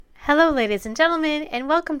Hello, ladies and gentlemen, and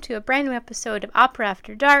welcome to a brand new episode of Opera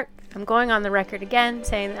After Dark. I'm going on the record again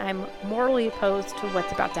saying that I'm morally opposed to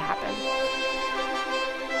what's about to happen.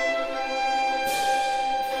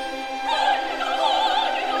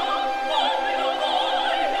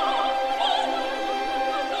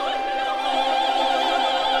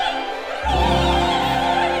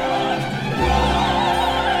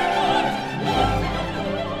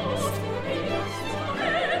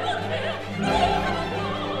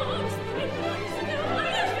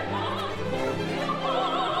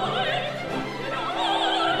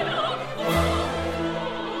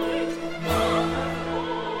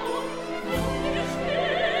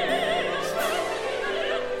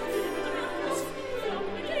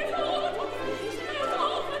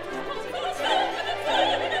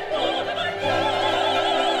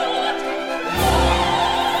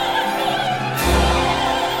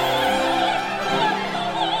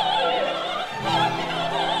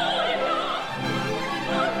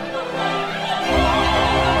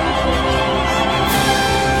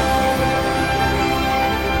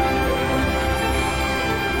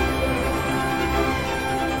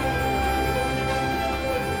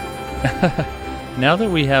 Now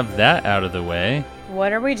that we have that out of the way...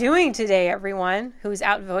 What are we doing today, everyone who's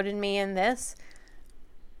outvoted me in this?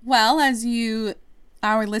 Well, as you,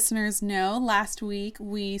 our listeners know, last week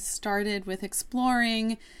we started with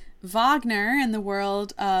exploring Wagner and the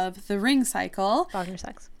world of the ring cycle. Wagner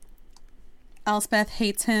sucks. Elspeth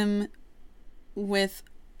hates him with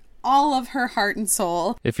all of her heart and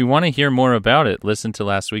soul. If you want to hear more about it, listen to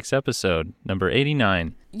last week's episode, number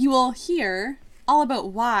 89. You will hear all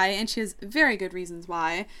about why, and she has very good reasons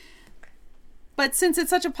why. But since it's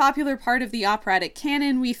such a popular part of the operatic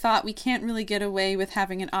canon, we thought we can't really get away with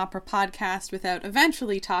having an opera podcast without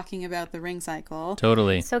eventually talking about the ring cycle.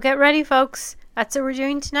 Totally. So get ready, folks. That's what we're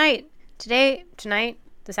doing tonight. Tonight,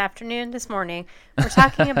 this afternoon, this morning, we're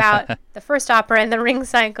talking about the first opera in the ring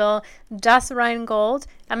cycle, Das Rheingold.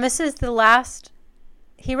 And this is the last.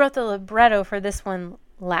 He wrote the libretto for this one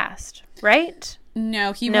last, right?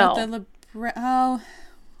 No, he wrote the libretto. I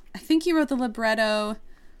think he wrote the libretto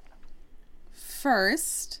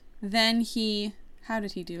first. Then how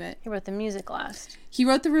did he do it? He wrote the music last. He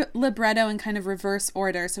wrote the libretto in kind of reverse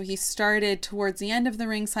order. So he started towards the end of the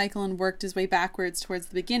ring cycle and worked his way backwards towards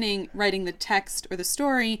the beginning, writing the text or the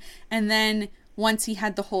story. And then once he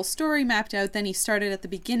had the whole story mapped out, then he started at the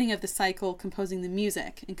beginning of the cycle composing the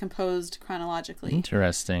music and composed chronologically.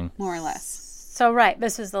 Interesting. More or less. So, right,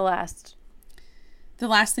 this is the last. The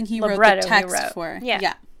last thing he libretto wrote the text for.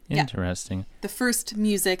 Yeah. Interesting. The first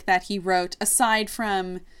music that he wrote, aside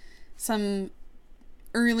from some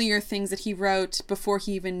earlier things that he wrote before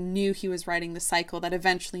he even knew he was writing the cycle that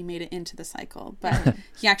eventually made it into the cycle. But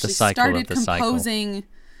he actually started composing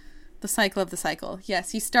the cycle of the cycle. Yes,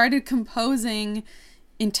 he started composing,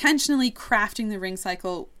 intentionally crafting the ring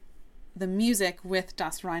cycle, the music with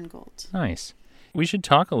Das Rheingold. Nice. We should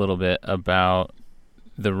talk a little bit about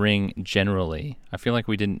the ring generally. I feel like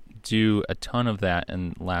we didn't do a ton of that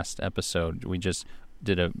in last episode. We just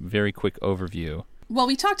did a very quick overview. Well,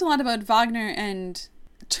 we talked a lot about Wagner and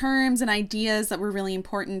terms and ideas that were really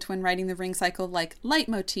important when writing the ring cycle, like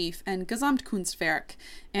Leitmotif and Gesamtkunstwerk,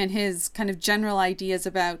 and his kind of general ideas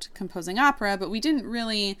about composing opera, but we didn't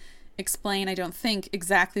really explain, I don't think,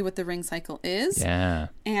 exactly what the ring cycle is. Yeah.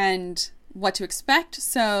 And what to expect.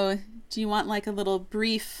 So do you want like a little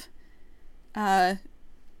brief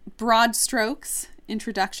broad strokes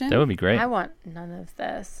introduction? That would be great. I want none of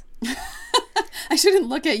this. I shouldn't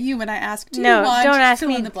look at you when I ask. Don't ask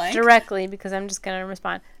me directly because I'm just going to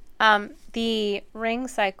respond. The ring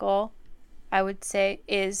cycle, I would say,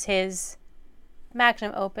 is his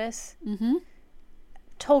magnum opus. Mm-hmm.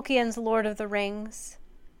 Tolkien's Lord of the Rings,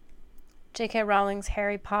 J.K. Rowling's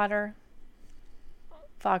Harry Potter,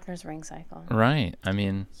 Wagner's ring cycle. Right. I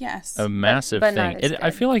mean, yes, a massive but thing. I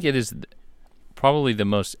feel like it is probably the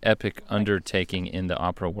most epic undertaking in the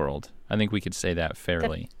opera world. I think we could say that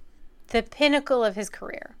fairly. The pinnacle of his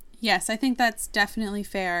career. Yes, I think that's definitely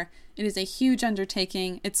fair. It is a huge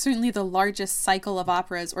undertaking. It's certainly the largest cycle of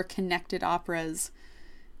operas or connected operas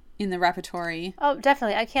in the repertory. Oh,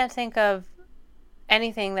 definitely. I can't think of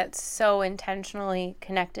anything that's so intentionally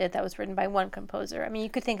connected that was written by one composer. I mean, you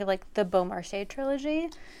could think of like the Beaumarchais trilogy,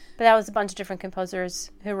 but that was a bunch of different composers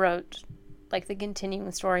who wrote like the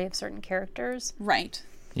continuing story of certain characters. Right.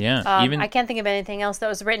 Yeah. I can't think of anything else that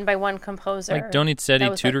was written by one composer. Like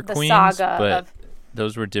Donizetti, Tudor like Queens, but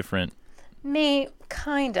those were different.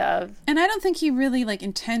 Kind of. And I don't think he really like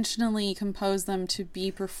intentionally composed them to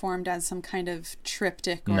be performed as some kind of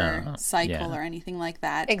triptych or cycle or anything like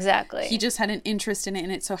that. Exactly. He just had an interest in it,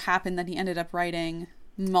 and it so happened that he ended up writing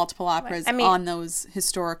multiple operas on those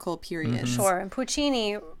historical periods. Sure. And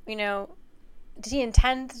Puccini, did he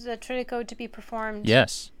intend the Trittico to be performed?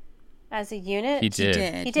 Yes. As a unit? He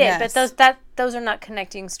did. Yes. But those are not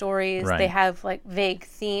connecting stories. Right. They have like vague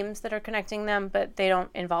themes that are connecting them, but they don't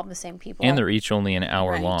involve the same people. And they're each only an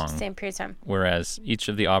hour long. Same period of time. Whereas each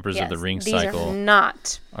of the operas of the Ring cycle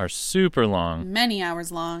are super long. Many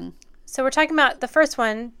hours long. So we're talking about the first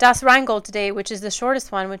one, Das Rheingold today, which is the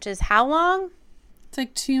shortest one, which is how long? It's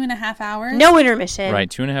like 2.5 hours. No intermission. Right,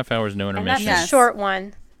 2.5 hours, no intermission. And that's a short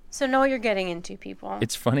one. So know what you're getting into, people.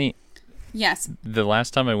 It's funny. Yes. The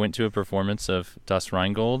last time I went to a performance of Das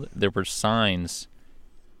Rheingold, there were signs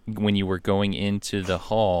when you were going into the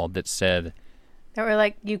hall that said... That were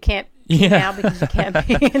like, you can't pee now because you can't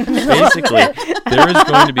pee in the middle Basically, of it. there is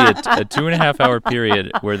going to be a 2.5 hour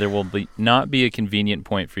period where there will not be a convenient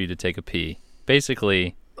point for you to take a pee.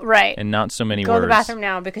 Basically... Right. And not so many Go words. to the bathroom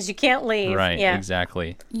now because you can't leave. Right, yeah.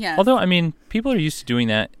 exactly. Yeah. Although, I mean, people are used to doing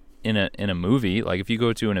that in a movie. Like if you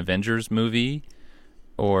go to an Avengers movie...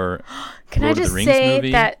 Or can Lord I just of the Rings say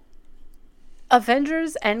movie. that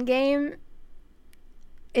Avengers Endgame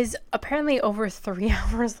is apparently over 3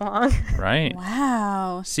 hours long. Right.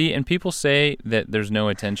 Wow. See, and people say that there's no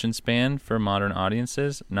attention span for modern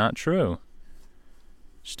audiences. Not true.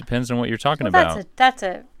 Just depends on what you're talking about. That's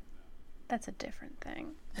a different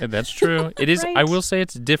thing. Yeah, that's true. It is. Right? I will say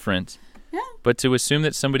it's different. Yeah. But to assume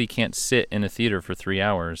that somebody can't sit in a theater for 3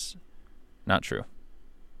 hours, not true.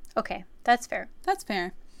 Okay. That's fair. That's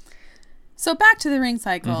fair. So back to the Ring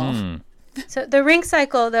cycle. Mm-hmm. So the Ring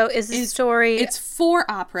cycle, though, is a story. It's 4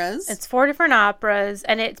 operas. It's 4 different operas,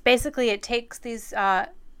 and it's basically it takes these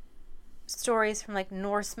stories from like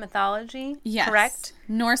Norse mythology. Yes. Correct.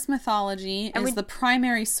 Norse mythology is the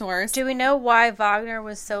primary source. Do we know why Wagner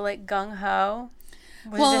was so like gung ho?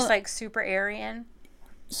 Was it just like super Aryan?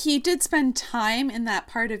 He did spend time in that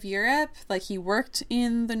part of Europe. Like, he worked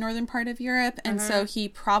in the northern part of Europe. And so he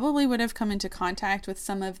probably would have come into contact with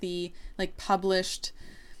some of the, like, published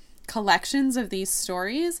collections of these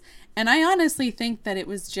stories. And I honestly think that it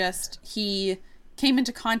was just he came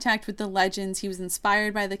into contact with the legends. He was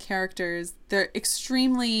inspired by the characters. They're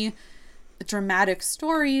extremely dramatic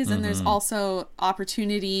stories. And there's also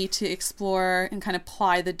opportunity to explore and kind of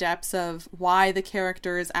ply the depths of why the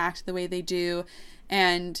characters act the way they do.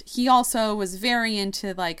 And he also was very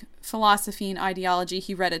into like philosophy and ideology.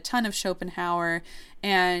 He read a ton of Schopenhauer,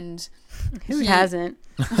 and who hasn't?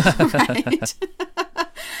 Right.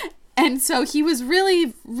 And so he was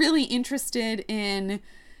really, really interested in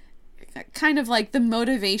kind of like the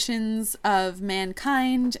motivations of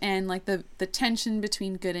mankind and like the tension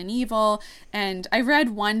between good and evil. And I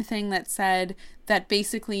read one thing that said that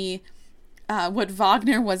basically what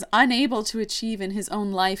Wagner was unable to achieve in his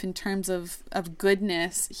own life in terms of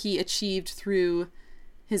goodness, he achieved through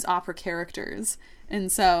his opera characters.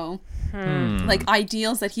 And so, like,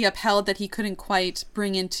 ideals that he upheld that he couldn't quite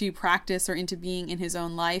bring into practice or into being in his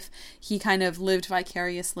own life, he kind of lived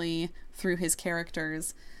vicariously through his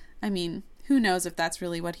characters. I mean, who knows if that's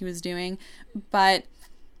really what he was doing. But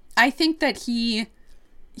I think that he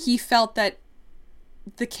felt that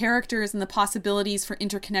the characters and the possibilities for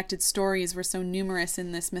interconnected stories were so numerous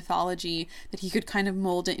in this mythology that he could kind of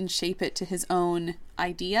mold it and shape it to his own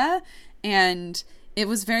idea. And it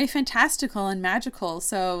was very fantastical and magical.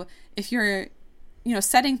 So if you're,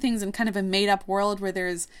 setting things in kind of a made-up world where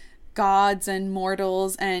there's gods and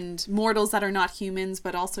mortals that are not humans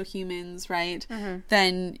but also humans, right?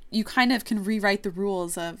 Then you kind of can rewrite the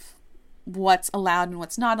rules of what's allowed and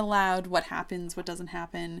what's not allowed, what happens, what doesn't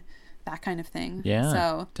happen, that kind of thing. Yeah,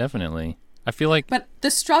 so definitely. I feel like... But the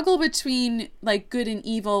struggle between, like, good and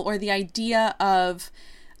evil, or the idea of,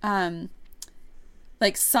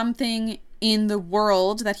 like, something in the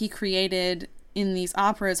world that he created in these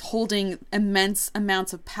operas holding immense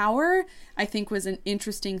amounts of power, I think was an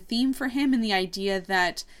interesting theme for him, and the idea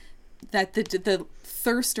that the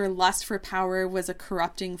thirst or lust for power was a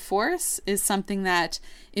corrupting force is something that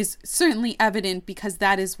is certainly evident, because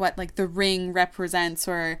that is what like the ring represents,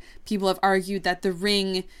 or people have argued that the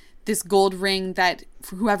ring, this gold ring that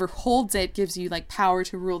whoever holds it gives you like power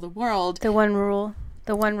to rule the world. The one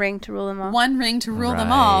ring to rule them all. One ring to rule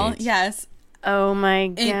them all. Yes. Oh my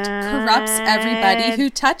God. It corrupts everybody who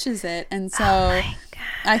touches it. And so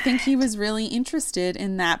I think he was really interested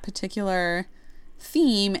in that particular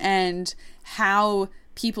theme, and how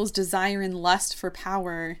people's desire and lust for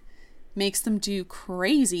power makes them do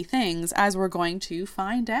crazy things, as we're going to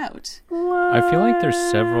find out. What? I feel like there's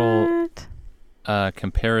several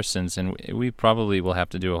comparisons, and we probably will have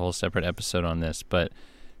to do a whole separate episode on this, but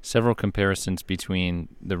several comparisons between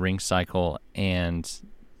the Ring cycle and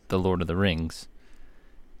the Lord of the Rings.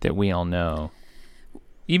 that we all know.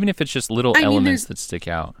 Even if it's just little elements that stick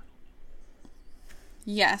out.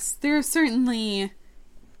 Yes, there are certainly,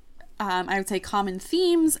 I would say, common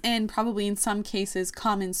themes and probably in some cases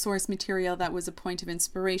common source material that was a point of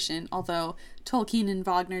inspiration, although Tolkien and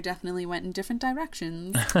Wagner definitely went in different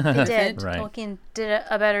directions. They did. Right. Tolkien did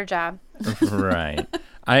a better job. Right.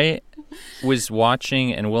 I was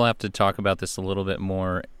watching, and we'll have to talk about this a little bit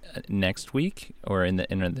more next week, or in the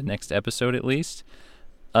next episode at least.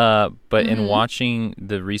 But in watching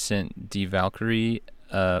the recent Die Valkyrie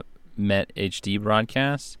Met HD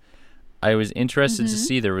broadcast, I was interested to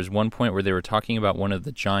see there was one point where they were talking about one of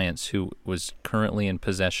the giants who was currently in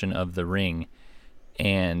possession of the ring,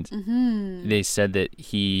 and they said that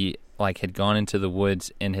he had gone into the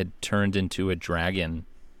woods and had turned into a dragon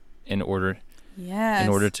in order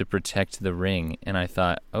to protect the ring. And I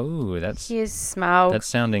thought, oh, that's Smaug. That's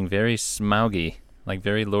sounding very Smaugy, like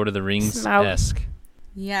very Lord of the Rings-esque.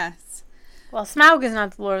 Yes. Well, Smaug is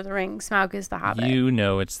not the Lord of the Rings. Smaug is the Hobbit. You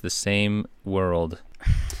know it's the same world.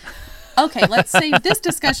 Okay, let's save this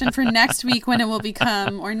discussion for next week when it will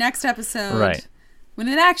become, or next episode. Right. When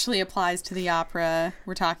it actually applies to the opera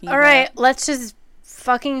we're talking about. All right, let's just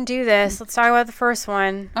fucking do this. Let's talk about the first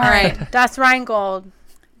one. All right. Das Rheingold.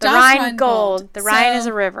 The Rheingold. The Rhine is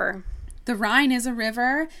a river. The Rhine is a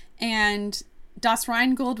river, and Das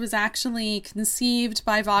Rheingold was actually conceived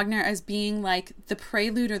by Wagner as being like the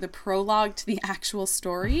prelude or the prologue to the actual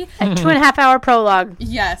story. A 2.5 hour prologue.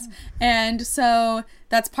 Yes. And so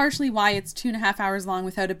that's partially why it's 2.5 hours long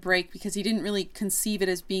without a break, because he didn't really conceive it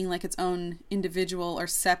as being like its own individual or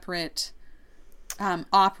separate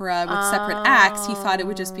opera with separate acts. He thought it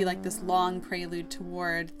would just be like this long prelude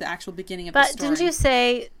toward the actual beginning of the story. But didn't you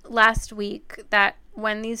say last week that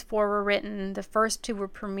when these 4 were written, the first 2 were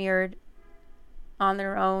premiered on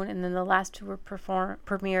their own, and then the last 2 were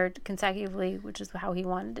premiered consecutively, which is how he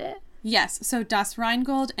wanted it? Yes. So Das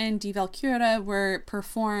Rheingold and Die Valkyrie were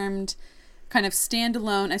performed kind of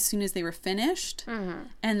standalone as soon as they were finished.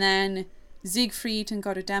 And then Siegfried and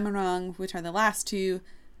Götterdämmerung, which are the last 2,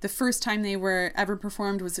 the first time they were ever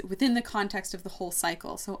performed was within the context of the whole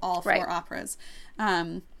cycle, so all 4 operas.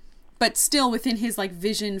 But still within his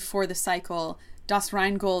vision for the cycle, Das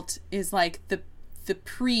Rheingold is like the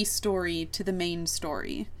pre-story to the main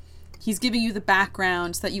story. He's giving you the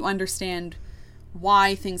background so that you understand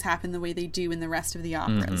why things happen the way they do in the rest of the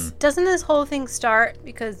operas. Doesn't this whole thing start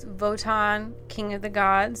because Wotan, King of the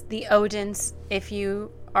Gods, the Odins, if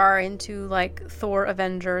you are into Thor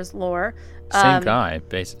Avengers lore. Same guy,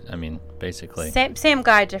 basically. Same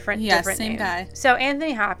guy, different same name. Guy. So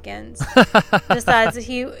Anthony Hopkins decides that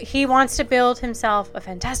he wants to build himself a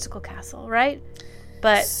fantastical castle, right?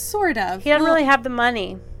 But sort of. He doesn't really have the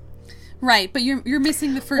money. Right, but you're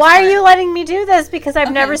missing the first Why part. are you letting me do this? Because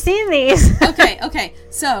I've never seen these. Okay.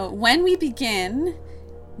 So when we begin,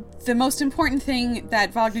 the most important thing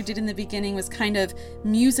that Wagner did in the beginning was kind of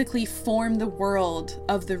musically form the world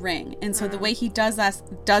of the ring. And so the way he does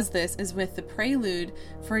this is with the prelude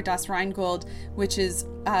for Das Rheingold, which is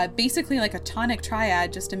basically like a tonic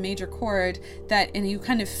triad, just a major chord, and you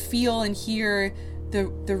kind of feel and hear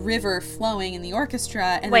the river flowing in the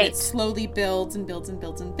orchestra, and then it slowly builds and builds and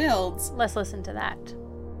builds and builds. Let's listen to that.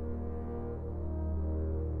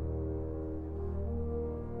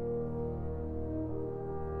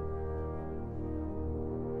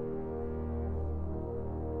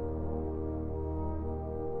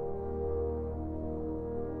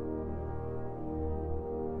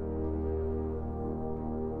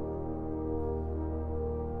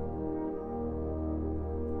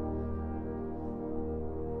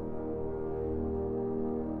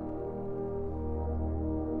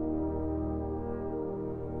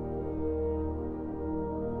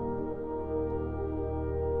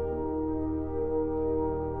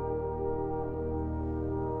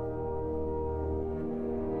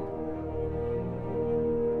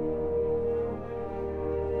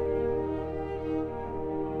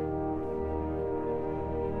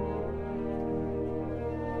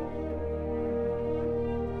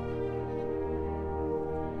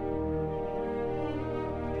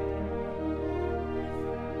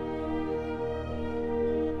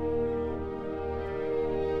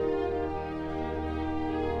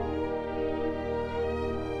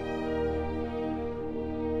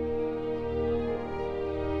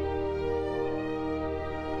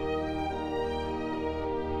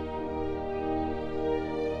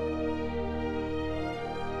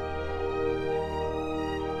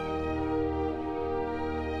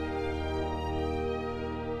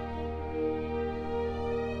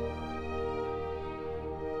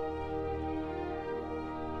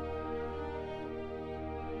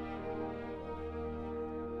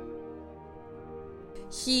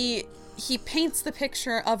 he paints the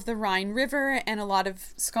picture of the Rhine River, and a lot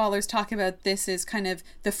of scholars talk about this as kind of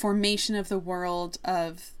the formation of the world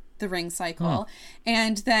of the ring cycle.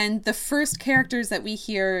 And then the first characters that we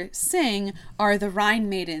hear sing are the Rhine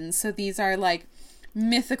maidens. So these are like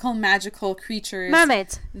mythical, magical creatures,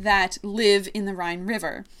 mermaids, that live in the Rhine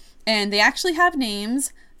River. And they actually have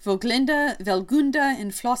names: Voglinde, Velgunda,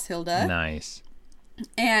 and Flosshilde. Nice.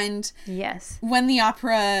 And yes, when the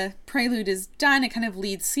opera prelude is done, it kind of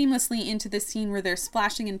leads seamlessly into the scene where they're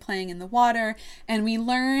splashing and playing in the water. And we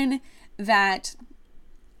learn that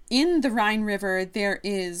in the Rhine River, there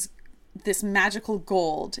is this magical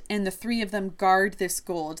gold, and the three of them guard this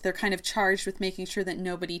gold. They're kind of charged with making sure that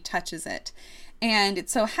nobody touches it. And it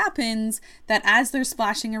so happens that as they're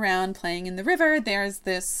splashing around playing in the river, there's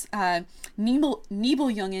this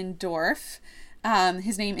Nibelungen dwarf.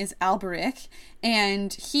 His name is Alberic,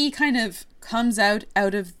 and he kind of comes out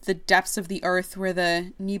of the depths of the earth where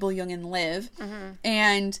the Nibelungen live.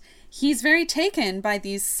 And he's very taken by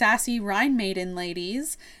these sassy Rhine maiden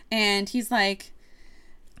ladies, and he's like,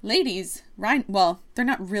 ladies, well, they're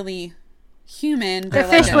not really human. They're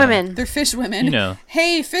fish women. They're fish women. You know.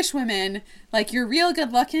 Hey, fish women, like, you're real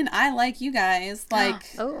good looking. I like you guys.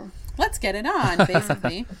 Like, let's get it on,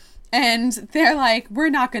 basically. And they're like, we're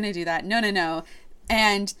not going to do that. No.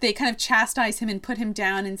 And they kind of chastise him and put him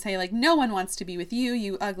down and say, like, no one wants to be with you,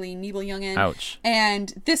 you ugly Nibelungen. Ouch.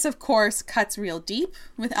 And this, of course, cuts real deep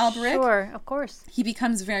with Alberic. Sure, of course. He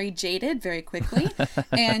becomes very jaded very quickly.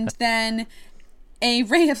 And then a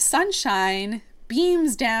ray of sunshine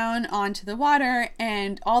beams down onto the water,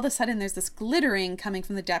 and all of a sudden there's this glittering coming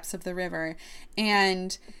from the depths of the river.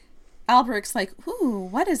 And Alberic's like, ooh,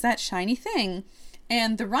 what is that shiny thing?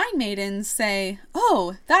 And the Rhine maidens say,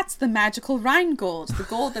 oh, that's the magical Rheingold, the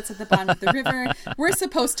gold that's at the bottom of the river. We're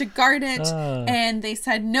supposed to guard it. And they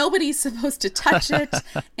said nobody's supposed to touch it.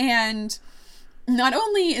 And not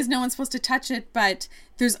only is no one supposed to touch it, but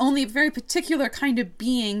there's only a very particular kind of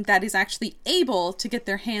being that is actually able to get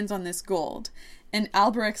their hands on this gold. And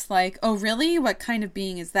Alberic's like, oh, really? What kind of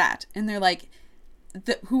being is that? And they're like,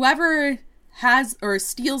 whoever has or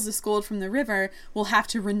steals this gold from the river will have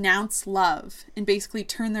to renounce love and basically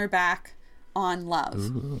turn their back on love.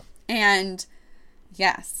 Ooh. And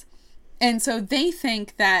yes. And so they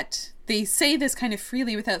think that they say this kind of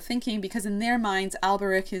freely without thinking, because in their minds,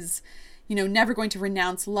 Alberic is, never going to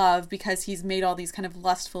renounce love because he's made all these kind of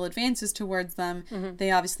lustful advances towards them. Mm-hmm. They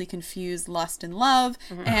obviously confuse lust and love.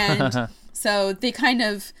 Mm-hmm. And so they kind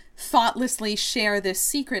of thoughtlessly share this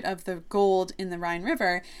secret of the gold in the Rhine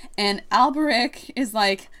River. And Alberic is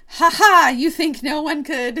like, haha, you think no one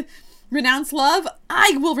could renounce love?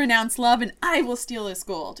 I will renounce love and I will steal this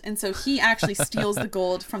gold. And so he actually steals the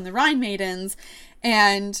gold from the Rhine maidens.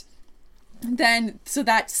 And then, so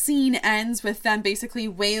that scene ends with them basically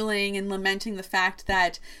wailing and lamenting the fact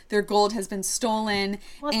that their gold has been stolen.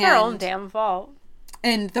 Well, it's their own damn fault.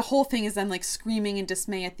 And the whole thing is them like screaming in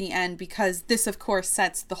dismay at the end, because this, of course,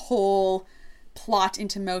 sets the whole plot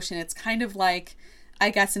into motion. It's kind of like, I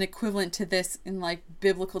guess, an equivalent to this in like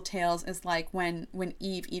biblical tales is like when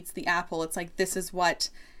Eve eats the apple. It's like, this is what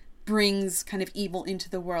brings kind of evil into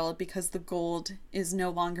the world, because the gold is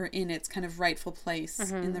no longer in its kind of rightful place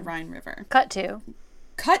in the Rhine River. Cut to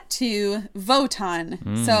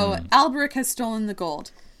Wotan. So Alberic has stolen the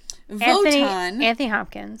gold. Wotan, Anthony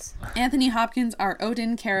Hopkins. Anthony Hopkins, our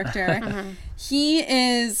Odin character. He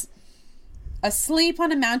is asleep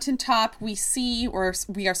on a mountaintop. We see, or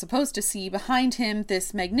we are supposed to see, behind him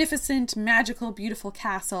this magnificent, magical, beautiful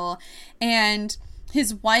castle. And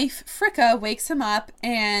his wife, Fricka, wakes him up,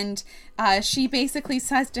 and she basically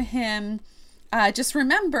says to him, just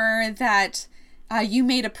remember that you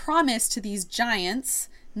made a promise to these giants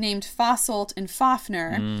named Fasolt and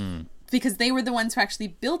Fafnir, because they were the ones who actually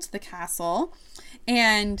built the castle.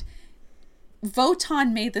 And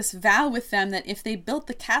Wotan made this vow with them that if they built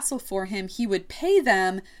the castle for him, he would pay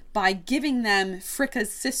them by giving them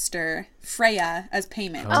Fricka's sister, Freya, as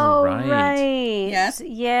payment. Oh, right. Yes?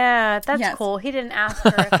 Yeah, that's cool. He didn't ask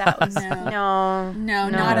her if that was... No,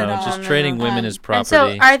 not at all. Just trading women as property.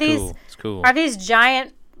 And so It's cool. Are these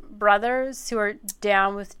giant brothers who are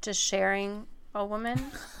down with just sharing a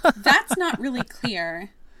woman? That's not really clear.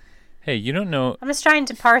 Hey, you don't know... I'm just trying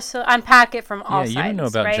to unpack it from all sides. Yeah, you don't know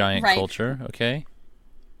about giant culture, okay?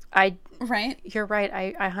 You're right.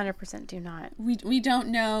 I 100% do not. We don't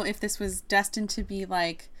know if this was destined to be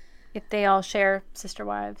like... If they all share sister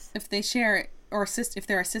wives. If they share, or if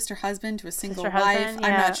they're a sister husband to a single wife. Yeah.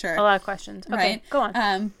 I'm not sure. A lot of questions. Okay, right? Go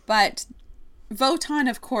on. But Wotan,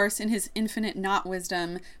 of course, in his infinite not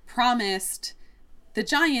wisdom, promised the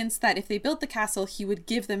giants that if they built the castle, he would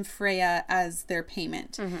give them Freya as their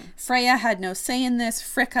payment. Freya had no say in this.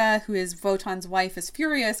 Fricka, who is Wotan's wife, is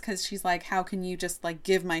furious because she's like, how can you just like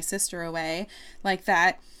give my sister away like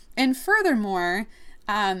that? And furthermore,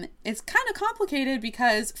 it's kind of complicated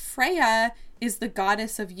because Freya is the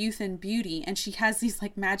goddess of youth and beauty, and she has these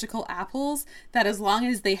like magical apples that as long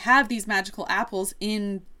as they have these magical apples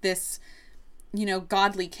in this, you know,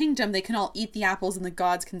 godly kingdom, they can all eat the apples and the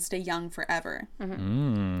gods can stay young forever.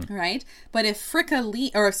 Right? But if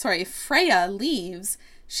if Freya leaves,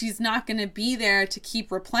 she's not going to be there to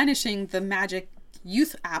keep replenishing the magic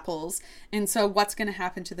youth apples, and so what's going to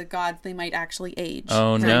happen to the gods? They might actually age.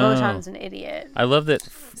 Oh no, Wotan's an idiot. I love that.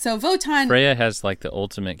 So Wotan, Freya has like the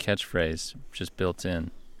ultimate catchphrase just built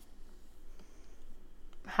in.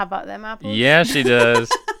 How about them apples? Yeah, she does.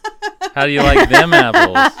 How do you like them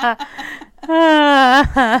apples? I'm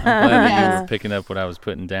glad that you were picking up what I was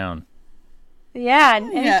putting down. Yeah,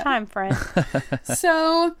 anytime, friend.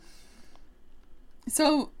 So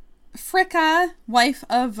Fricka, wife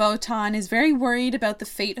of Wotan, is very worried about the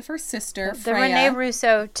fate of her sister, The Freya. Renee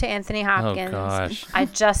Russo to Anthony Hopkins. Oh gosh. I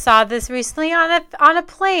just saw this recently on a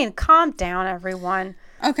plane. Calm down, everyone.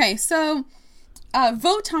 Okay, so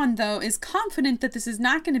Wotan, though, is confident that this is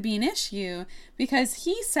not going to be an issue because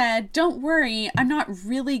he said, don't worry, I'm not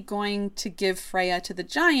really going to give Freya to the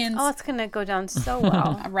giants. Oh, it's going to go down so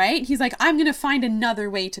well. Right? He's like, I'm going to find another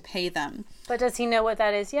way to pay them. But does he know what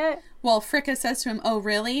that is yet? Well, Fricka says to him, oh,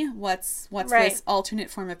 really? What's Right. this alternate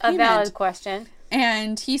form of payment? A valid question.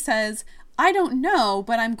 And he says, I don't know,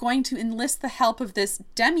 but I'm going to enlist the help of this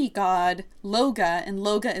demigod, Loga, and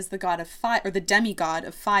Loga is the god of fire, or the demigod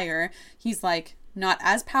of fire. He's like not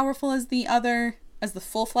as powerful as the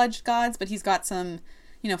full-fledged gods, but he's got some,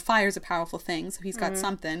 you know, fire's a powerful thing, so he's got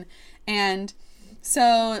something. And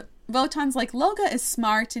so Wotan's like, Loga is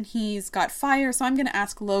smart and he's got fire, so I'm going to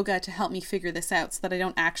ask Loga to help me figure this out so that I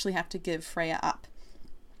don't actually have to give Freya up.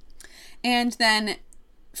 And then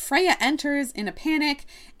Freya enters in a panic,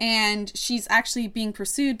 and she's actually being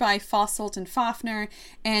pursued by Fosselt and Fafnir,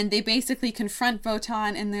 and they basically confront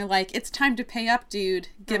Wotan, and they're like, it's time to pay up, dude.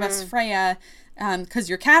 Give us Freya, because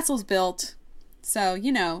your castle's built, so,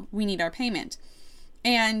 you know, we need our payment.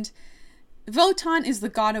 And Wotan is the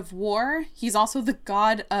god of war. He's also the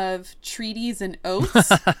god of treaties and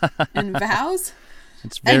oaths and vows.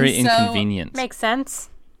 It's very And so- inconvenient. Makes sense.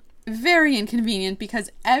 Very inconvenient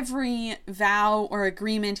because every vow or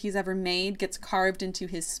agreement he's ever made gets carved into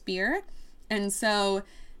his spear. And so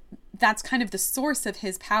that's kind of the source of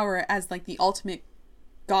his power as like the ultimate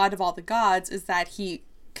god of all the gods, is that he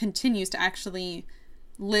continues to actually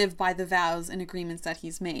live by the vows and agreements that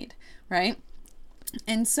he's made, right?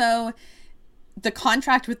 And so the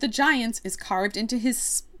contract with the giants is carved into his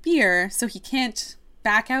spear, so he can't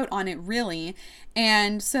back out on it really.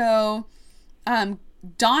 And so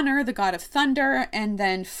Donner, the god of thunder, and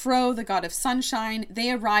then Fro, the god of sunshine,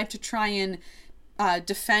 they arrive to try and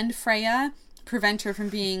defend Freya, prevent her from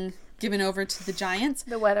being given over to the giants.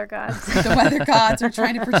 The weather gods. The weather gods are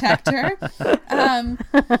trying to protect her.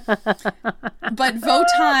 But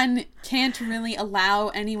Wotan can't really allow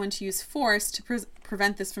anyone to use force to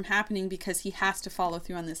prevent this from happening because he has to follow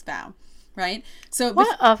through on this vow, right? So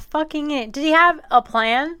What a fucking idiot. Did he have a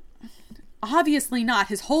plan? obviously not.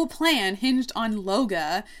 His whole plan hinged on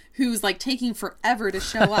Loga, who's like taking forever to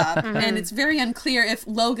show up. And it's very unclear if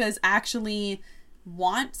Loga's actually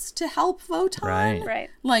wants to help Wotan. Right.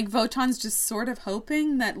 Like Wotan's just sort of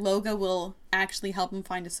hoping that Loga will actually help him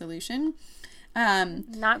find a solution.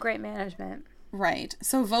 Not great management. Right.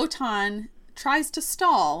 So Wotan tries to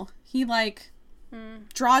stall. He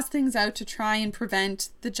draws things out to try and prevent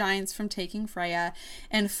the giants from taking Freya.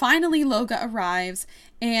 And finally Loga arrives,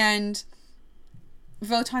 and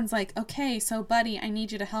Wotan's like, okay, so buddy, I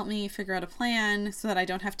need you to help me figure out a plan so that I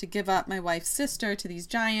don't have to give up my wife's sister to these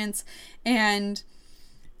giants. And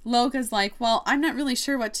Loga's like, well, I'm not really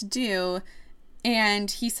sure what to do. And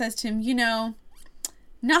he says to him,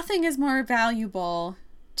 nothing is more valuable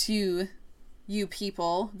to you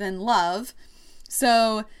people than love.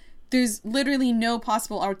 So there's literally no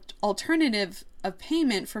possible alternative of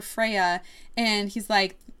payment for Freya. And he's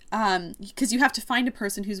like, because you have to find a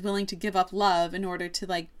person who's willing to give up love in order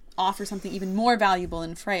to offer something even more valuable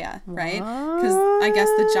in Freya, right? Because I guess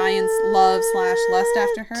the giants love/lust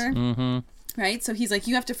after her, right? So he's like,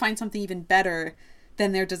 you have to find something even better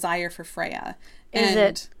than their desire for Freya. Is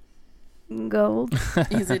it gold?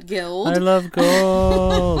 Is it gold? I love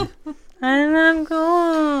gold. I love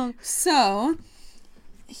gold. So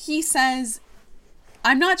he says,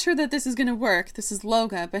 I'm not sure that this is going to work. This is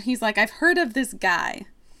Loga, but he's like, I've heard of this guy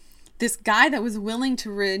that was willing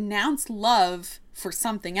to renounce love for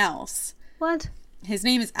something else. What? His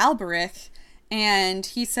name is Alberic, and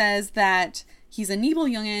he says that he's a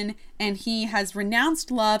Nibelungen, and he has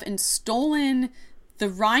renounced love and stolen the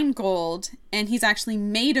Rheingold, and he's actually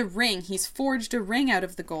made a ring. He's forged a ring out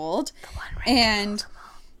of the gold. The one ring and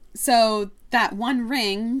so that one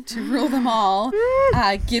ring to rule them all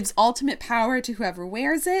gives ultimate power to whoever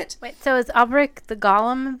wears it. Wait, so is Alberic the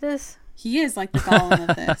Gollum of this? He is like the Gollum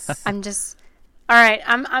of this. I'm just... All right,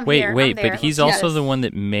 I'm here. Wait, I'm there. but he's also the one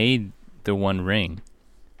that made the one ring.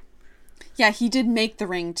 Yeah, he did make the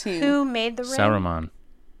ring too. Who made the ring? Saruman.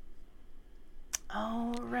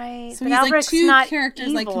 Oh, right. So but he's Alberic's like two not characters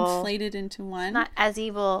evil. like conflated into one. Not as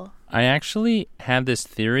evil. I actually had this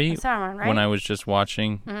theory Saruman, right? when I was just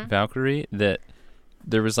watching Valkyrie that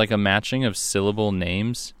there was like a matching of syllable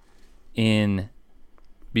names in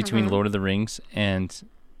between Lord of the Rings and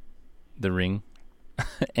the Ring.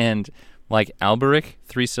 And like Alberic,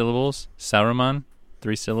 3 syllables. Saruman,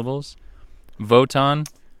 3 syllables. Wotan.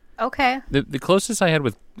 Okay. The closest I had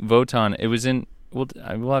with Wotan, it was in... We'll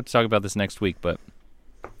have to talk about this next week, but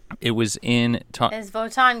it was in... Is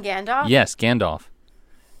Wotan Gandalf? Yes, Gandalf.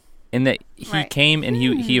 And that he came and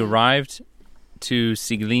he arrived to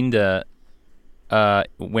Sieglinde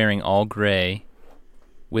wearing all gray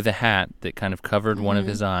with a hat that kind of covered one of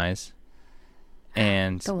his eyes.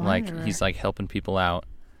 And like he's like helping people out.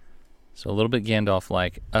 So a little bit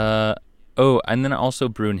Gandalf-like. And then also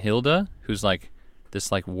Brunhilde, who's like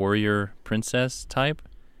this like warrior princess type.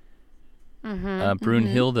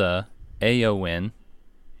 Brunhilde, Eowyn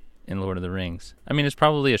in Lord of the Rings. I mean, it's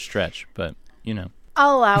probably a stretch, but you know.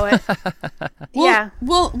 I'll allow it. Yeah.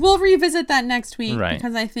 We'll revisit that next week, right?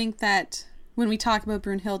 Because I think that when we talk about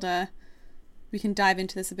Brunhilde, we can dive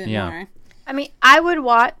into this a bit more. I mean, I would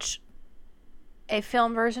watch a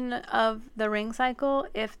film version of the Ring Cycle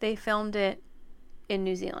if they filmed it in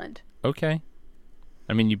New Zealand. Okay.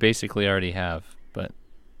 I mean, you basically already have, but...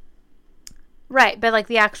 Right, but like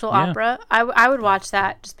the actual opera, I would watch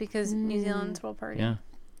that just because New Zealand's world party. Yeah.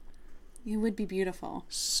 It would be beautiful.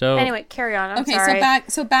 So anyway, carry on. I'm okay, sorry.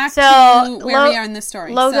 so back to where we are in the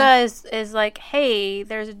story. Loga is like, hey,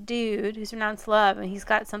 there's a dude who's renounced love, and he's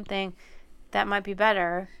got something that might be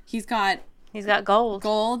better. He's got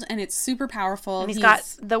gold, and it's super powerful. And he's got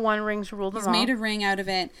the one ring to rule them all. He's made a ring out of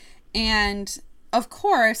it, and of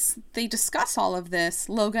course they discuss all of this,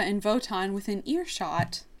 Loga and Wotan, within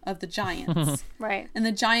earshot of the giants. Right. And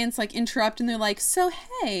the giants like interrupt and they're like, so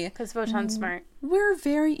hey, because Wotan's smart, we're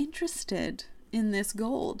very interested in this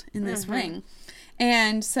gold, in this ring.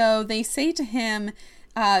 And so they say to him,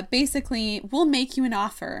 basically, we'll make you an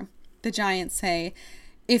offer, the giants say.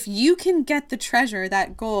 If you can get the treasure,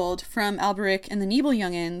 that gold, from Alberic and the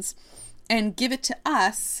Nibelungens and give it to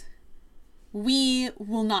us, we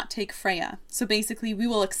will not take Freya. So basically, we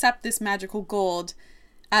will accept this magical gold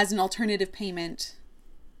as an alternative payment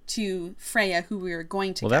to Freya, who we are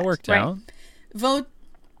going to get. Well, that worked out.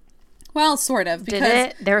 Well, sort of. Because, did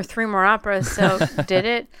it? There were 3 more operas, so did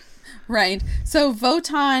it? Right. So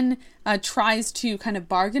Wotan tries to kind of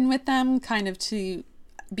bargain with them,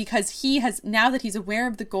 because he has, now that he's aware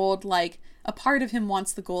of the gold, like, a part of him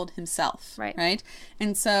wants the gold himself. Right?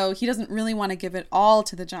 And so he doesn't really want to give it all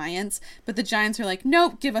to the giants, but the giants are like,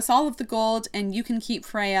 nope, give us all of the gold and you can keep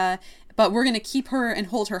Freya, but we're going to keep her and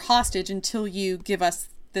hold her hostage until you give us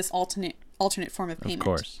this alternate form of payment. Of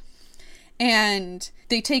course. And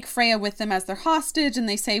they take Freya with them as their hostage, and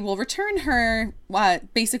they say, we'll return her.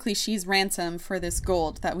 Basically, she's ransom for this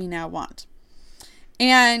gold that we now want.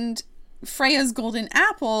 And Freya's golden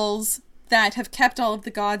apples that have kept all of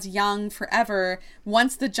the gods young forever,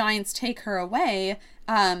 once the giants take her away,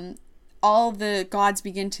 all the gods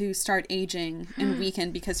begin to start aging and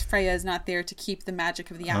weaken because Freya is not there to keep the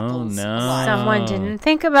magic of the apples alive. Someone didn't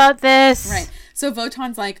think about this. Right. So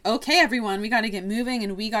Wotan's like, okay, everyone, we got to get moving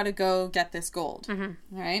and we got to go get this gold. All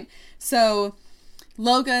right. So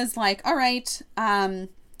Loga's like, all right,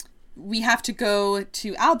 we have to go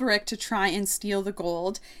to Alberic to try and steal the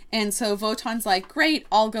gold. And so Wotan's like, great,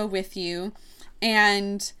 I'll go with you.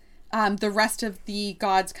 And the rest of the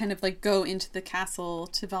gods kind of like go into the castle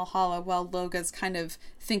to Valhalla while Loga's kind of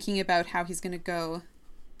thinking about how he's going to go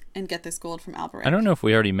and get this gold from Alberic. I don't know if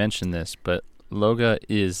we already mentioned this, but Loga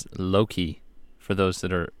is Loki, for those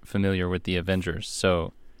that are familiar with the Avengers.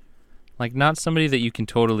 So, like, not somebody that you can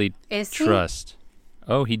totally trust.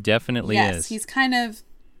 Oh, he definitely is. Yes, he's kind of...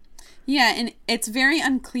 Yeah, and it's very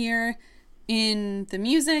unclear in the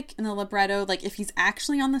music and the libretto, like if he's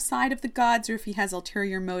actually on the side of the gods or if he has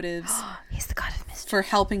ulterior motives. He's the god of mystery. For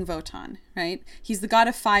helping Wotan, right? He's the god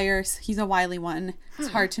of fire. He's a wily one. It's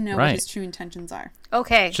hard to know what his true intentions are.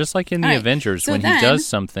 Okay. Just like in the Avengers, when he does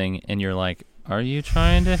something and you're like, Are you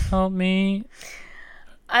trying to help me?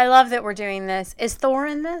 I love that we're doing this. Is Thor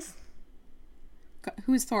in this?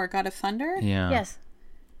 Who's Thor? God of Thunder? Yeah. Yes.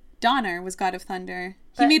 Donner was God of Thunder.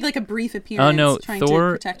 He made like a brief appearance. Oh no, trying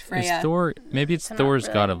Thor to protect Freya. is Thor. Maybe it's Thor's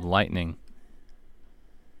God of Lightning.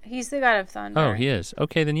 He's the God of Thunder. Oh, he is.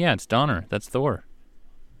 Okay, then yeah, it's Donner. That's Thor.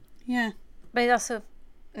 Yeah. But he's also...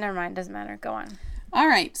 Never mind, doesn't matter. Go on. All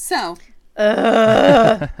right, so...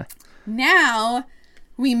 Now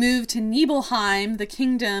we move to Nibelheim, the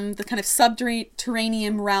kingdom, the kind of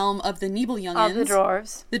subterranean realm of the Nibelungen. All the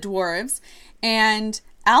dwarves. The dwarves. And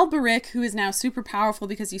Alberic, who is now super powerful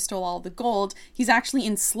because he stole all the gold, he's actually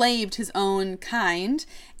enslaved his own kind.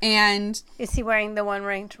 And is he wearing the one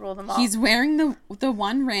ring to rule them all? He's wearing the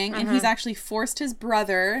one ring, and he's actually forced his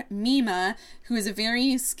brother, Mima, who is a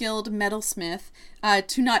very skilled metalsmith,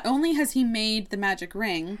 to not only has he made the magic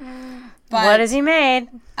ring, but... What has he made?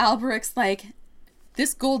 Alberic's like,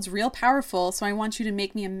 this gold's real powerful, so I want you to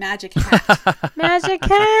make me a magic hat. Magic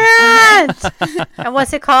hat! And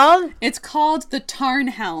what's it called? It's called the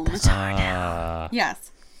Tarnhelm. The Tarnhelm.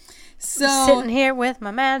 Yes. So I'm sitting here with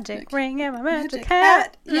my magic ring and my magic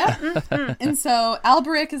hat. Yeah. And so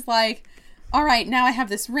Alberic is like, all right, now I have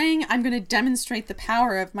this ring. I'm going to demonstrate the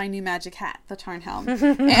power of my new magic hat, the Tarnhelm.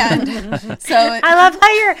 And so... I love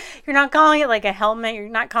how you're not calling it like a helmet. You're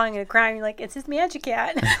not calling it a crown. You're like, it's his magic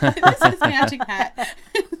hat. This is his magic hat.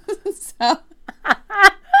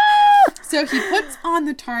 So he puts on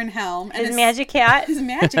the Tarnhelm. And his magic hat. His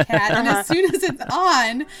magic hat. And as soon as it's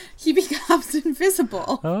on, he becomes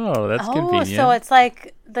invisible. Oh, that's convenient. So it's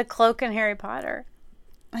like the cloak in Harry Potter.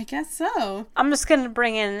 I guess so. I'm just going to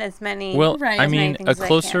bring in as many... Well, I mean, a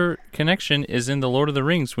closer connection is in the Lord of the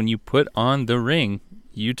Rings. When you put on the ring,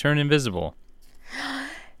 you turn invisible.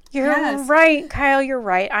 You're right, Kyle. You're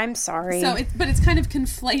right. I'm sorry. So, it's kind of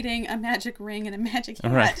conflating a magic ring and a magic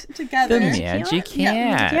hat together. The magic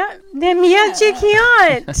hat. Yeah, the magic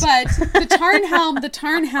hat. But the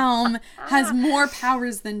Tarnhelm has more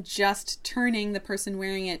powers than just turning the person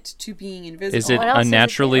wearing it to being invisible. Is it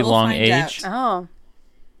unnaturally long age? Oh.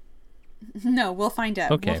 No, we'll find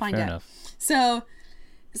out. Okay, we'll find fair out. enough. So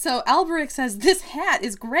Alberic says, this hat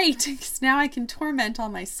is great because now I can torment all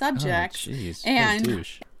my subjects. Oh, jeez. And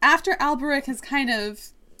after Alberic has kind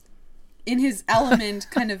of, in his element,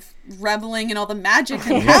 kind of reveling in all the magic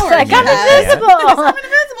and power I'm invisible! I'm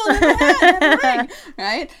invisible! I have a ring!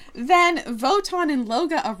 Right? Then Wotan and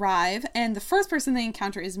Loga arrive, and the first person they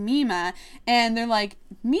encounter is Mima, and they're like,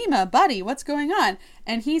 Mima, buddy, what's going on?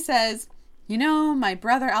 And he says... You know, my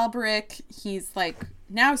brother Alberic, he's like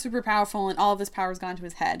now super powerful and all of his power's gone to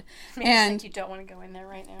his head. And you don't want to go in there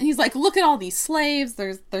right now. And he's like, look at all these slaves.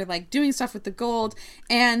 They're like doing stuff with the gold.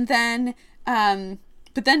 And then,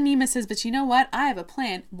 but then Mima says, but you know what? I have a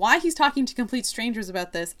plan. Why he's talking to complete strangers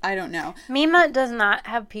about this, I don't know. Mima does not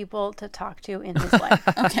have people to talk to in his life.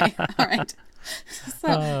 Okay, all right. So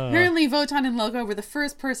apparently Wotan and Loga were the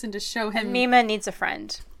first person to show him. And Mima needs a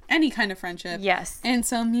friend. Any kind of friendship. Yes. And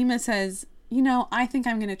so Mima says, you know, I think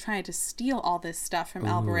I'm going to try to steal all this stuff from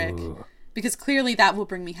Alberic because clearly that will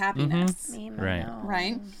bring me happiness. Mm-hmm.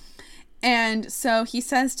 Right. And so he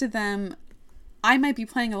says to them, I might be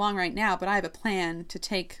playing along right now, but I have a plan to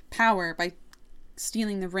take power by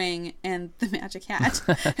stealing the ring and the magic hat.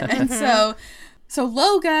 And so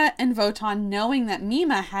Loga and Wotan, knowing that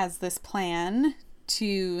Mima has this plan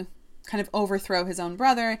to kind of overthrow his own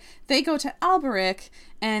brother, they go to Alberic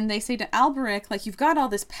and they say to Alberic, like, you've got all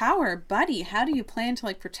this power, buddy. How do you plan to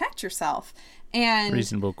like protect yourself? And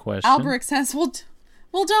reasonable question. Alberic says, well,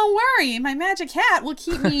 don't worry. My magic hat will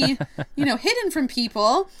keep me, hidden from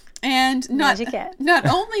people. And not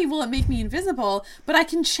only will it make me invisible, but I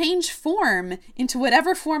can change form into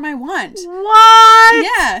whatever form I want. What?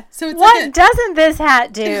 Yeah. So it's what doesn't this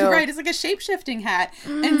hat do? Right. It's like a shape-shifting hat.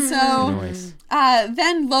 And so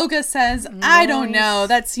then Loga says, I don't know.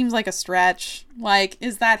 That seems like a stretch. Like,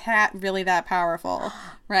 is that hat really that powerful?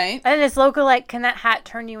 Right? And is Loga like, can that hat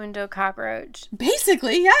turn you into a cockroach?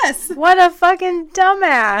 Basically, yes. What a fucking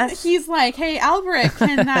dumbass. He's like, hey, Alberic,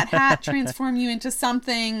 can that hat transform you into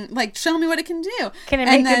something? Like, show me what it can do. Can it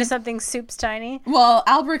make you into something soups tiny? Well,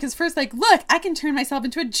 Alberic is first like, look, I can turn myself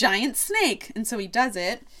into a giant snake. And so he does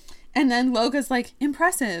it. And then Loga's like,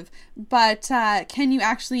 impressive, but can you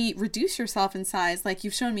actually reduce yourself in size? Like,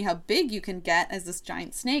 you've shown me how big you can get as this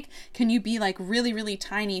giant snake. Can you be like really, really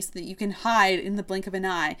tiny so that you can hide in the blink of an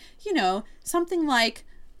eye? You know, something like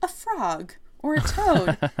a frog or a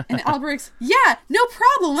toad. And Alberic's, yeah, no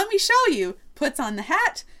problem. Let me show you. Puts on the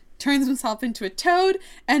hat, turns himself into a toad,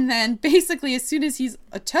 and then basically as soon as he's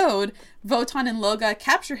a toad, Wotan and Loga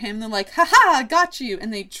capture him. They're like, haha, got you,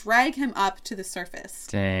 and they drag him up to the surface.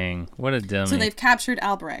 Dang, what a dummy. So they've captured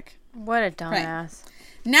Alberic. What a dumbass. Right.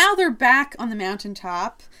 Now they're back on the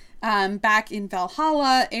mountaintop, back in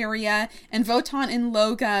Valhalla area, and Wotan and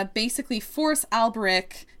Loga basically force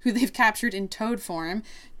Alberic, who they've captured in toad form,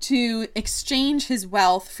 to exchange his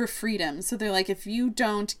wealth for freedom. So they're like, if you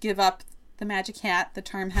don't give up the magic hat, the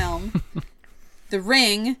Tarnhelm, the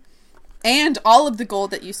ring, and all of the gold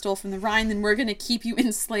that you stole from the Rhine, then we're going to keep you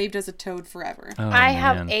enslaved as a toad forever. Oh, I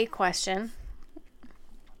have a question.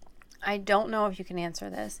 I don't know if you can answer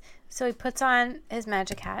this. So he puts on his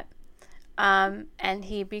magic hat, and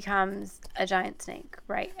he becomes a giant snake,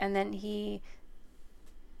 right? And then he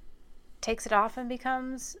takes it off and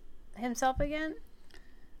becomes himself again?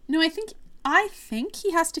 No, I think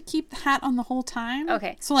he has to keep the hat on the whole time.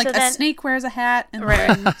 Okay. So like a snake wears a hat, and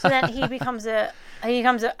right. So then he becomes a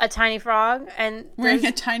tiny frog, and wearing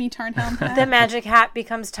a tiny Tarnhelm hat. The magic hat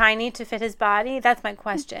becomes tiny to fit his body. That's my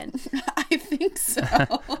question. I think so.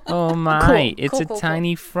 Oh my! It's a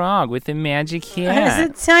tiny frog with a magic hat.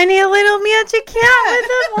 It's a tiny little magic hat with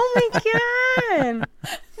a. Oh my god!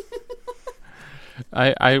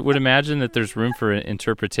 I would imagine that there's room for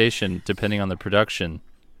interpretation depending on the production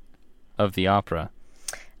of the opera.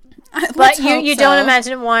 But you don't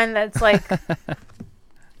imagine one that's like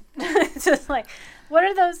it's just like, what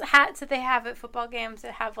are those hats that they have at football games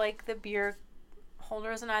that have like the beer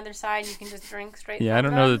holders on either side? You can just drink straight. Yeah, I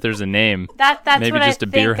don't know that there's a name. That's maybe what just I a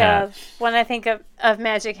beer think hat. of when I think of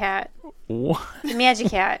magic hat. What? The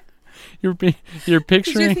magic hat. You're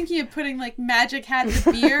picturing. You're thinking of putting like magic hat of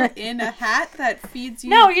beer in a hat that feeds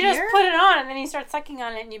you. No, you beer? just put it on and then you start sucking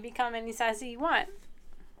on it and you become any size that you want.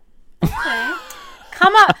 Okay.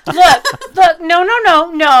 Come on, look,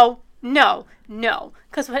 no.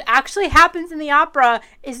 Because what actually happens in the opera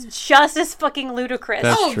is just as fucking ludicrous.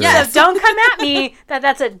 That's true. Yes. So don't come at me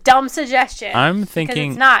that's a dumb suggestion. I'm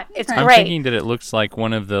thinking it's not. It's I'm great. thinking that it looks like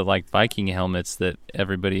one of the like Viking helmets that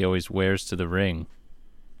everybody always wears to the ring.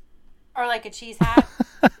 Or like a cheese hat.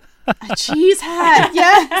 A cheese hat,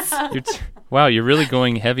 yes. Wow, you're really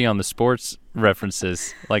going heavy on the sports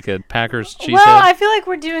references, like a Packers cheese Well, head. I feel like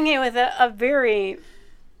we're doing it with a very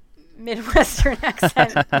Midwestern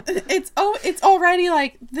accent. It's already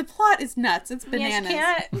like the plot is nuts. It's bananas.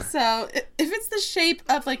 Yes, So if it's the shape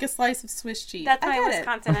of like a slice of Swiss cheese, that's my I get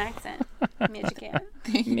Wisconsin accent. Magic hat.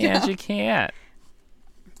 Magic hat.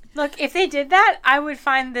 Look, if they did that, I would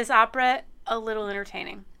find this opera a little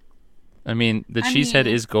entertaining. I mean, the cheese head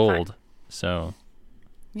is gold, so.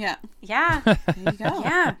 Yeah. Yeah. There you go.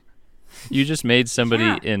 Yeah. You just made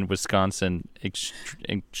somebody in Wisconsin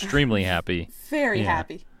extremely happy. Very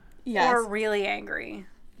happy. Yes. Or really angry.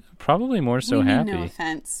 Probably more so we happy. Mean no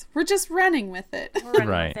offense. We're just running with it. We're running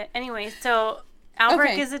Right. with it. Anyway, so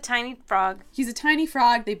Alberic is a tiny frog. He's a tiny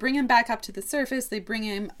frog. They bring him back up to the surface. They bring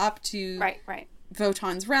him up to Right.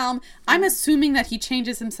 Wotan's realm. I'm assuming that he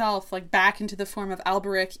changes himself like back into the form of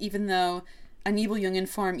Alberic, even though a Nibelungen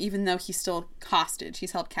form, even though he's still hostage.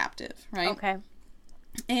 He's held captive, right? Okay.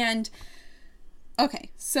 And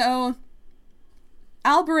so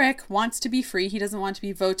Alberic wants to be free. He doesn't want to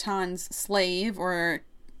be Wotan's slave or,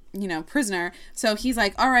 prisoner. So he's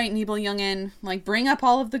like, all right, Nibelungen, like bring up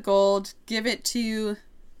all of the gold, give it to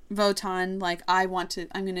Wotan. Like I'm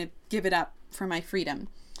going to give it up for my freedom.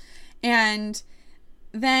 And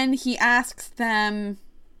then he asks them,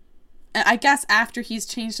 I guess after he's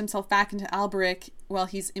changed himself back into Alberic, while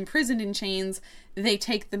he's imprisoned in chains, they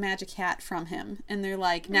take the magic hat from him. And they're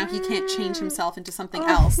like, now he can't change himself into something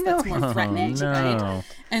else that's more threatening, right?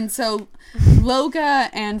 And so Loga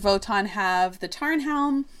and Wotan have the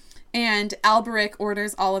Tarnhelm, and Alberic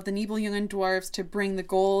orders all of the Nibelungen dwarves to bring the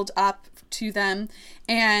gold up to them.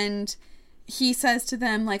 And he says to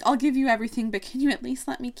them, like, I'll give you everything, but can you at least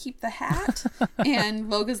let me keep the hat?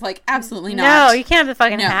 And Loga's like, absolutely not. No, you can't have the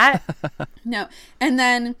fucking hat. No. And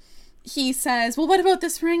then he says, well, what about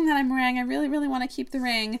this ring that I'm wearing? I really, really want to keep the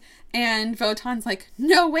ring. And Wotan's like,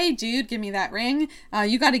 no way, dude, give me that ring.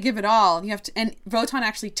 You got to give it all. You have to. And Wotan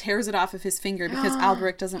actually tears it off of his finger because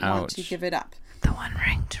Alberic doesn't want to give it up. The one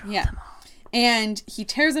ring to rule them all. And he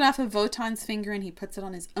tears it off of Wotan's finger and he puts it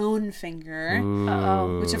on his own finger.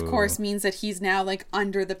 Uh-oh. Which, of course, means that he's now, like,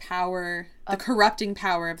 under the power, the corrupting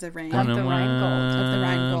power of the ring. Of the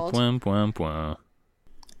Rheingold.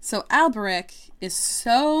 So Alberic is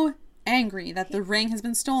so angry that the ring has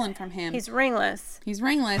been stolen from him. He's ringless.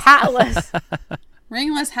 Hatless.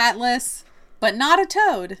 Ringless, hatless, but not a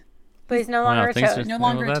toad. But he's no longer a toad. No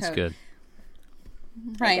longer a toad. That's good.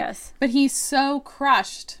 Right. But he's so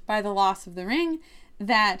crushed by the loss of the ring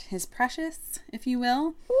that his precious, if you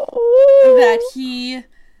will, that he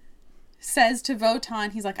says to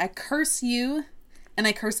Wotan, he's like, I curse you, and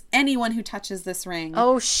I curse anyone who touches this ring.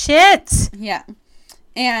 Oh, shit! Yeah.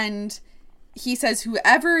 And he says,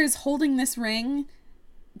 whoever is holding this ring,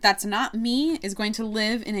 that's not me, is going to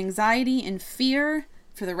live in anxiety and fear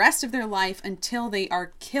for the rest of their life until they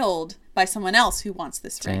are killed by someone else who wants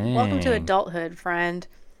this ring. Dang. Welcome to adulthood, friend.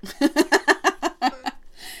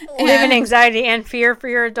 Live in anxiety and fear for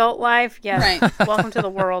your adult life? Yes. Right. Welcome to the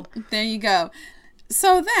world. There you go.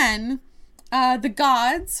 So then, the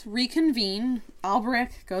gods reconvene.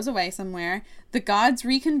 Alberic goes away somewhere. The gods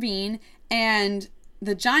reconvene, and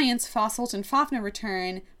the giants, Fosselt and Fafnir,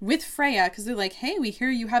 return with Freya, because they're like, hey, we hear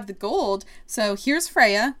you have the gold, so here's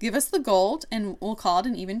Freya, give us the gold, and we'll call it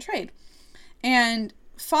an even trade. And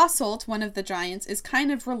Fosselt, one of the giants, is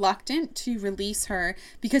kind of reluctant to release her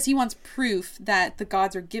because he wants proof that the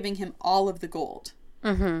gods are giving him all of the gold.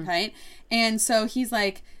 Mm-hmm. Right? And so he's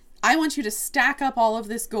like, I want you to stack up all of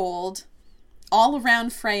this gold all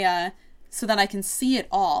around Freya so that I can see it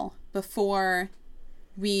all before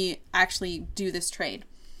we actually do this trade.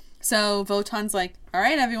 So Wotan's like, all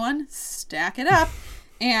right, everyone, stack it up.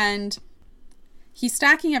 And he's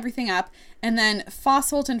stacking everything up. And then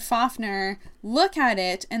Fosselt and Fafnir look at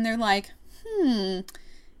it and they're like,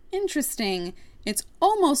 interesting. It's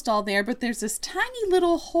almost all there, but there's this tiny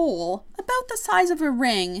little hole about the size of a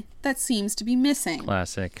ring that seems to be missing.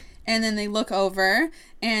 Classic. And then they look over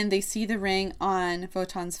and they see the ring on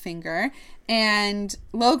Wotan's finger. And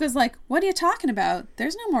Loga's like, what are you talking about?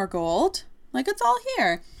 There's no more gold. Like, it's all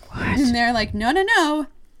here. What? And they're like, no.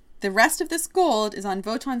 The rest of this gold is on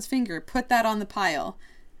Wotan's finger. Put that on the pile.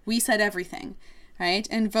 We said everything. Right?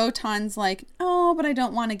 And Wotan's like, oh, but I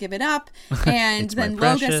don't want to give it up. And then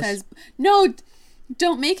Loga says, no,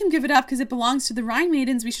 don't make him give it up because it belongs to the Rhine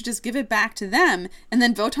Maidens. We should just give it back to them. And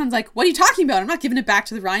then Wotan's like, what are you talking about? I'm not giving it back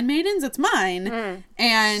to the Rhine Maidens. It's mine.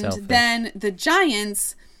 And selfish. Then the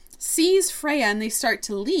giants sees Freya and they start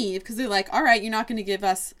to leave because they're like, all right, you're not going to give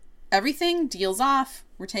us everything. Deal's off.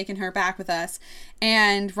 We're taking her back with us.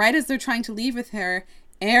 And right as they're trying to leave with her,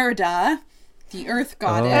 Erda, the earth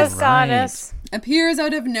goddess, appears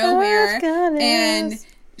out of nowhere. And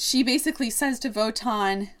she basically says to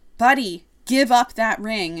Wotan, buddy, give up that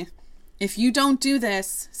ring. If you don't do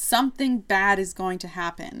this, something bad is going to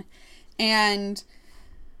happen. And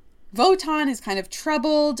Wotan is kind of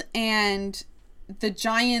troubled, and the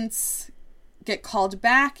giants get called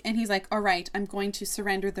back, and he's like, all right, I'm going to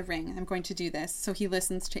surrender the ring. I'm going to do this. So he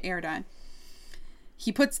listens to Erda.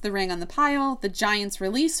 He puts the ring on the pile. The giants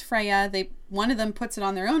release Freya. One of them puts it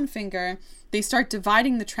on their own finger. They start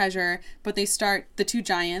dividing the treasure, the two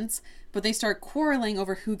giants, but they start quarreling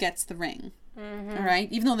over who gets the ring. Mm-hmm. All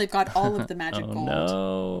right? Even though they've got all of the magic gold.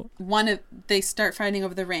 No. They start fighting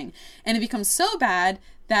over the ring. And it becomes so bad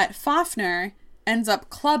that Fafnir ends up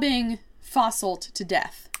clubbing Fosselt to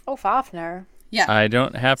death. Oh, Fafnir. Yeah. I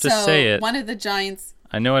don't have to say it. One of the giants...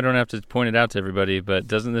 I know I don't have to point it out to everybody, but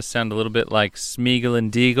doesn't this sound a little bit like Smeagol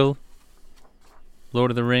and Deagol?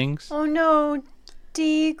 Lord of the Rings? Oh, no.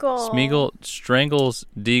 Deagol. Smeagol strangles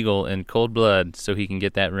Deagol in cold blood so he can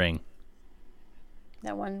get that ring.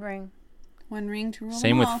 That one ring. One ring to rule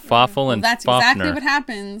Same them with all. Fafnir and that's Fafnir. That's exactly what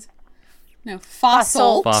happens. No,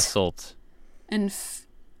 Fosselt. Fosselt. And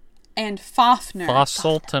Fafnir.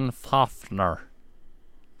 Fosselt and Fafnir.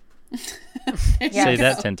 Say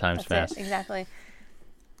that 10 times fast. Exactly.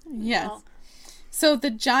 Yes. Well. So the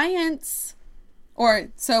giants,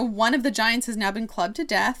 one of the giants has now been clubbed to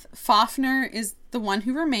death. Fafnir is the one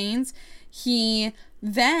who remains. He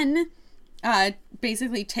then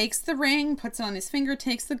basically takes the ring, puts it on his finger,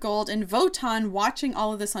 takes the gold, and Wotan, watching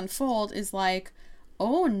all of this unfold, is like,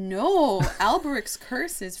 oh no, Alberic's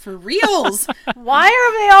curse is for reals. Why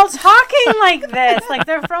are they all talking like this? Like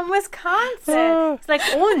they're from Wisconsin. It's like,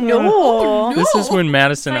 oh no. This is when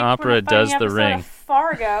Madison Opera does the ring.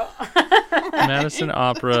 Fargo. Madison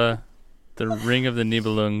Opera, the Ring of the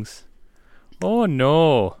Nibelungs. Oh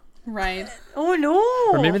no. Right. Oh no.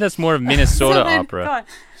 Or maybe that's more of Minnesota opera. Go on.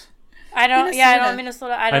 I don't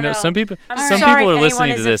Minnesota. I don't know. Some people are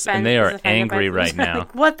listening to this and they are angry right now.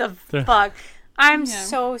 Like, what the fuck? I'm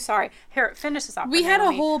so sorry. Here, finish this opera. We had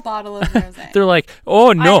a whole bottle of rosé. They're like,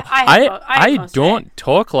 oh no, I don't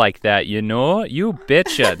talk like that, you know? You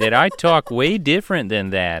betcha that I talk way different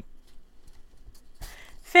than that.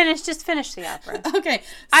 Just finish the opera. Okay. So,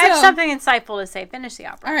 I have something insightful to say. Finish the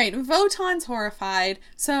opera. All right. Wotan's horrified.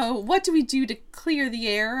 So what do we do to clear the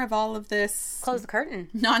air of all of this? Close the curtain.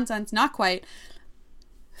 Nonsense. Not quite.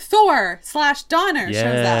 Thor/Donner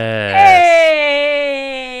shows up.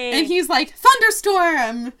 Hey! And he's like,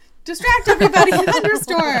 thunderstorm! distract everybody,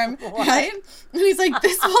 thunderstorm, right? And he's like,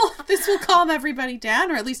 this will calm everybody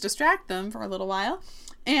down, or at least distract them for a little while.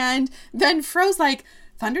 And then Fro's like,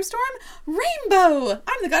 thunderstorm? Rainbow!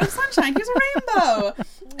 I'm the god of sunshine. Here's a rainbow.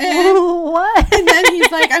 And, what? And then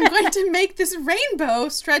he's like, I'm going to make this rainbow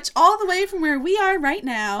stretch all the way from where we are right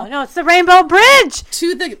now. Oh, no, it's the Rainbow Bridge!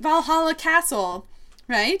 To the Valhalla Castle,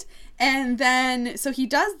 right? And then, so he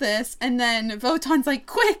does this, and then Wotan's like,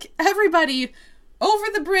 quick, everybody, over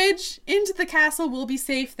the bridge, into the castle, we'll be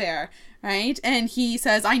safe there, right? And he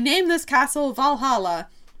says, I name this castle Valhalla.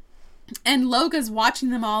 And Loga's watching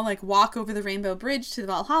them all, like, walk over the Rainbow Bridge to the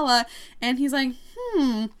Valhalla, and he's like,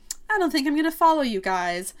 I don't think I'm gonna follow you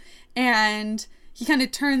guys. And he kind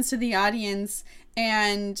of turns to the audience,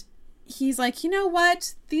 and he's like, you know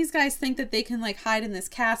what? These guys think that they can, like, hide in this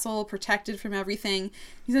castle, protected from everything.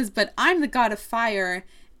 He says, but I'm the god of fire,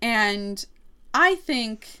 and I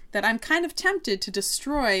think that I'm kind of tempted to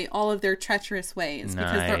destroy all of their treacherous ways.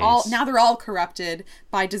 Nice. Because they're all corrupted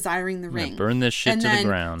by desiring the ring. Burn this shit to the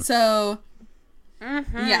ground. So,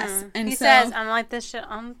 yes. And he says, I'm like this shit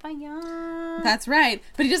on fire. That's right.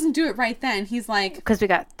 But he doesn't do it right then. He's like... Because we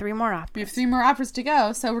got 3 more operas. We have 3 more operas to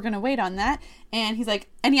go, so we're going to wait on that. And he's like...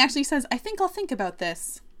 And he actually says, I think I'll think about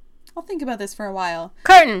this. I'll think about this for a while.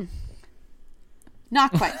 Curtain!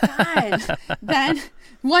 Not quite. God. Then,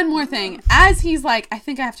 one more thing. As he's like, I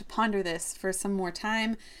think I have to ponder this for some more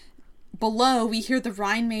time, below we hear the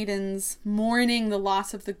Rhine maidens mourning the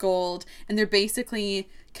loss of the gold, and they're basically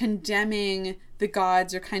condemning the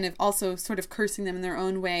gods, or kind of also sort of cursing them in their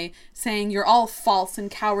own way, saying you're all false and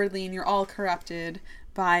cowardly and you're all corrupted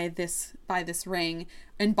by this ring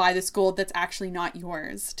and by this gold that's actually not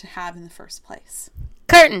yours to have in the first place.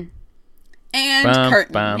 Curtain! And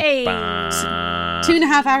curtain. Hey.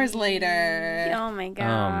 2.5 hours later. Oh my god.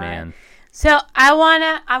 Oh man. So I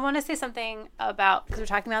wanna say something about, because we're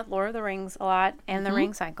talking about Lord of the Rings a lot and the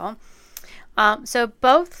ring cycle. So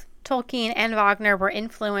both Tolkien and Wagner were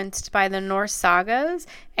influenced by the Norse sagas,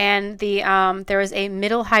 and there was a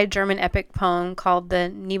Middle High German epic poem called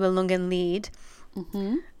the Nibelungen Lied.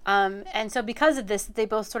 And so because of this, they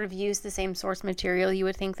both sort of used the same source material. You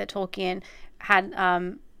would think that Tolkien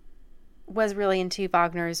was really into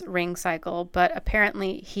Wagner's ring cycle, but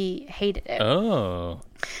apparently he hated it. Oh.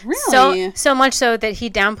 Really? So much so that he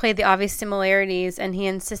downplayed the obvious similarities, and he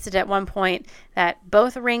insisted at one point that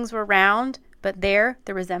both rings were round, but the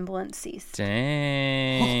resemblance ceased.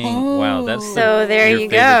 Dang. Wow, that's so there your you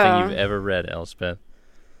favorite go. thing you've ever read, Elspeth.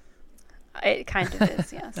 It kind of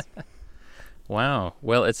is, yes. Wow.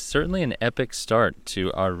 Well, it's certainly an epic start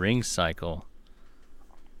to our ring cycle.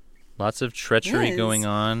 Lots of treachery going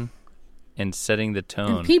on and setting the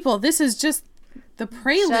tone. And people, this is just the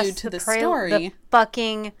prelude to the story. The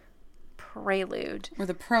fucking prelude. Or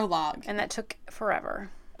the prologue. And that took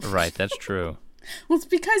forever. Right, that's true. Well, it's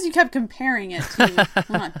because you kept comparing it to,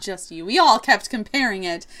 well, not just you. We all kept comparing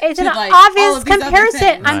it. It's to, an like, obvious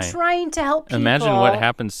comparison. I'm Right. trying to help people. Imagine what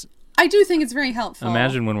happens. I do think it's very helpful.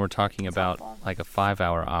 Imagine when we're talking about like a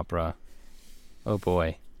 5-hour opera. Oh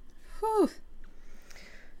boy. Whew.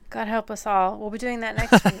 God help us all. We'll be doing that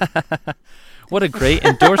next week. What a great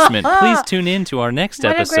endorsement. Please tune in to our next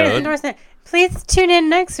episode. What a great endorsement. Please tune in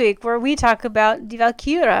next week where we talk about Die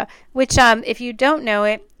Walküre, which if you don't know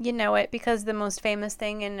it, you know it, because the most famous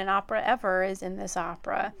thing in an opera ever is in this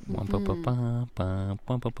opera.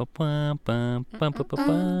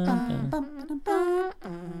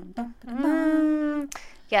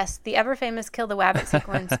 Yes, the ever-famous Kill the Wabbit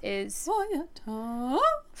sequence is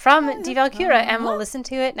from Die Walküre, and we'll listen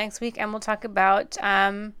to it next week, and we'll talk about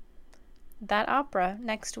that opera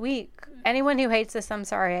next week. Anyone who hates this, I'm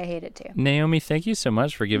sorry, I hate it too. Naomi, thank you so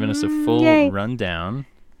much for giving us a full rundown.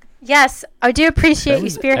 Yes, I do appreciate you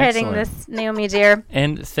spearheading excellent. this, Naomi dear.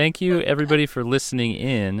 And thank you, everybody, for listening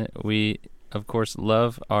in. We, of course,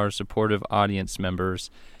 love our supportive audience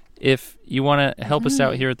members. If you want to help us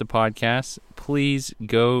out here at the podcast, please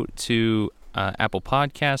go to Apple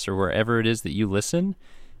Podcasts or wherever it is that you listen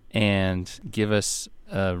and give us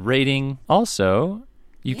a rating. Also,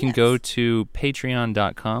 you can go to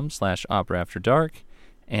patreon.com/operaafterdark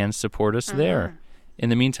and support us there. In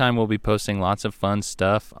the meantime, we'll be posting lots of fun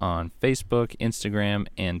stuff on Facebook, Instagram,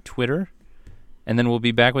 and Twitter. And then we'll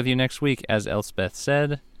be back with you next week, as Elspeth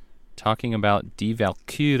said, talking about Die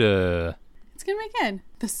Walküre. It's going to be good.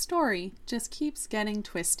 The story just keeps getting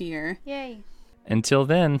twistier. Yay. Until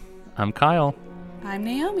then, I'm Kyle. I'm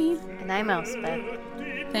Naomi. And I'm Elspeth.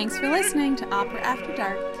 Thanks for listening to Opera After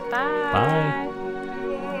Dark. Bye. Bye.